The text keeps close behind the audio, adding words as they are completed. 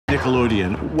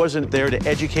Nickelodeon wasn't there to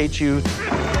educate you.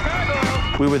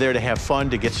 We were there to have fun,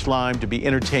 to get slimed, to be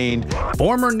entertained.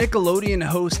 Former Nickelodeon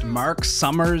host Marc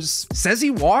Summers says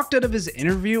he walked out of his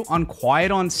interview on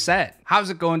quiet on set. How's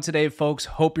it going today, folks?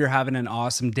 Hope you're having an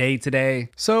awesome day today.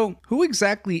 So, who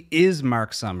exactly is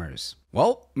Marc Summers?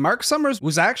 Well, Marc Summers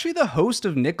was actually the host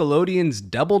of Nickelodeon's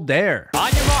Double Dare. On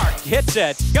your mark, hit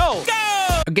set, go! Go!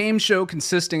 A game show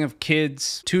consisting of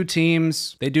kids, 2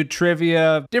 teams. They do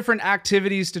trivia, different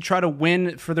activities to try to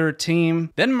win for their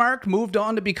team. Then Marc moved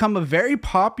on to become a very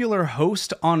popular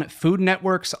host on Food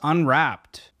Network's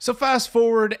Unwrapped. So fast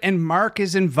forward and Marc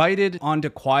is invited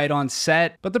onto Quiet on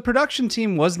Set, but the production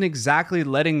team wasn't exactly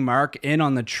letting Marc in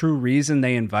on the true reason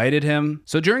they invited him.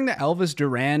 So during the Elvis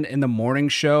Duran in the morning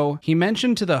show, he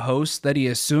mentioned to the host that he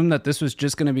assumed that this was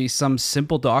just going to be some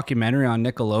simple documentary on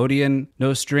Nickelodeon,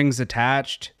 no strings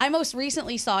attached. I most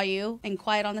recently saw you in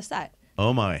Quiet on the Set.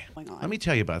 Oh my. Let me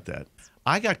tell you about that.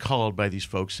 I got called by these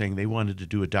folks saying they wanted to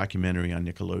do a documentary on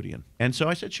Nickelodeon. And so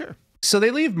I said, sure. So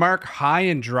they leave Marc high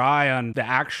and dry on the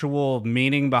actual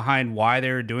meaning behind why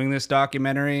they were doing this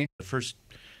documentary. The first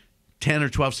 10 or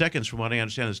 12 seconds, from what I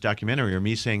understand, of this documentary are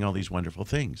me saying all these wonderful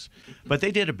things. But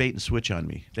they did a bait and switch on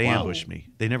me. They ambushed me.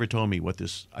 They never told me what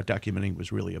this documentary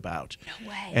was really about. No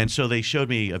way. And so they showed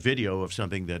me a video of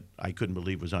something that I couldn't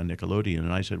believe was on Nickelodeon.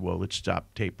 And I said, well, let's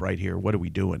stop tape right here. What are we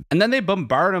doing? And then they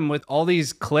bombard him with all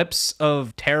these clips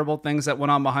of terrible things that went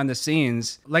on behind the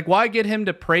scenes. Like, why get him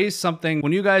to praise something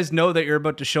when you guys know that you're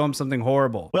about to show him something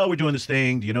horrible? Well, we're doing this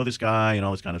thing. Do you know this guy? And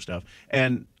all this kind of stuff.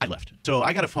 And I left. So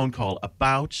I got a phone call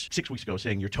about 6 weeks ago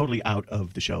saying, you're totally out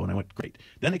of the show. And I went, great.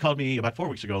 Then they called me about 4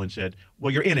 weeks ago and said,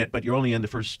 well, you're in it, but you're only in the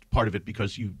first part of it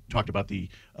because you talked about the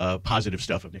positive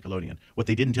stuff of Nickelodeon. What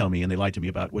they didn't tell me and they lied to me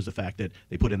about was the fact that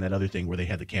they put in that other thing where they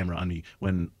had the camera on me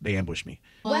when they ambushed me.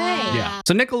 Way. Yeah.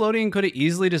 So Nickelodeon could have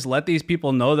easily just let these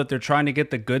people know that they're trying to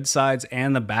get the good sides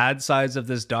and the bad sides of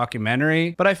this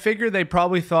documentary. But I figure they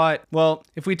probably thought, well,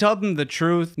 if we tell them the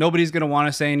truth, nobody's going to want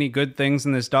to say any good things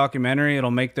in this documentary. It'll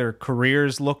make their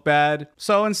careers look bad.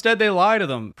 So instead they lie to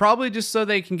them, probably just so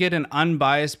they can get an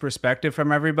unbiased perspective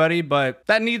from everybody. But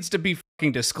that needs to be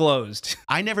fucking disclosed.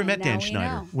 I never met Dan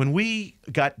Schneider. When we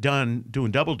got done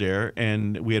doing Double Dare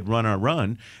and we had run our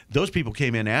run, those people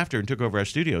came in after and took over our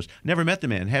studios. Never met the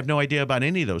man, have no idea about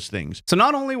any of those things. So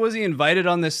not only was he invited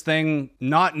on this thing,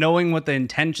 not knowing what the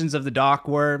intentions of the doc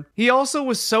were, he also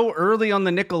was so early on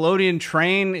the Nickelodeon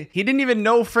train, he didn't even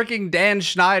know freaking Dan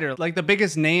Schneider, like the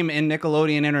biggest name in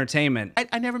Nickelodeon entertainment.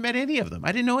 I never met any of them.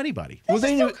 I didn't know anybody. This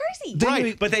is so crazy.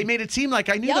 Right, but they made it seem like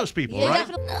I knew those people, Yeah, right?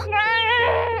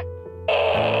 definitely.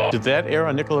 Did that air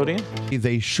on Nickelodeon?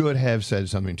 They should have said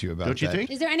something to you about that. Don't you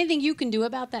think? Is there anything you can do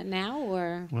about that now,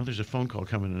 or? Well, there's a phone call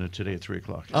coming in today at 3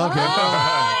 o'clock.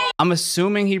 Okay. I'm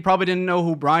assuming he probably didn't know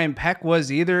who Brian Peck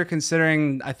was either,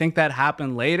 considering I think that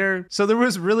happened later. So there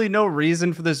was really no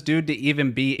reason for this dude to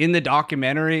even be in the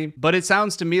documentary. But it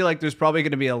sounds to me like there's probably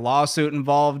going to be a lawsuit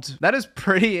involved. That is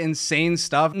pretty insane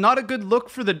stuff. Not a good look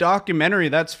for the documentary,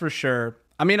 that's for sure.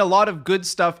 I mean, a lot of good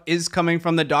stuff is coming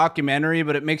from the documentary,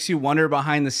 but it makes you wonder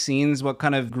behind the scenes what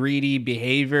kind of greedy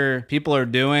behavior people are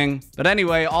doing. But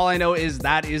anyway, all I know is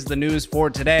that is the news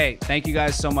for today. Thank you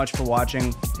guys so much for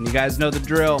watching, and you guys know the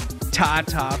drill.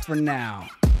 Ta-ta for now.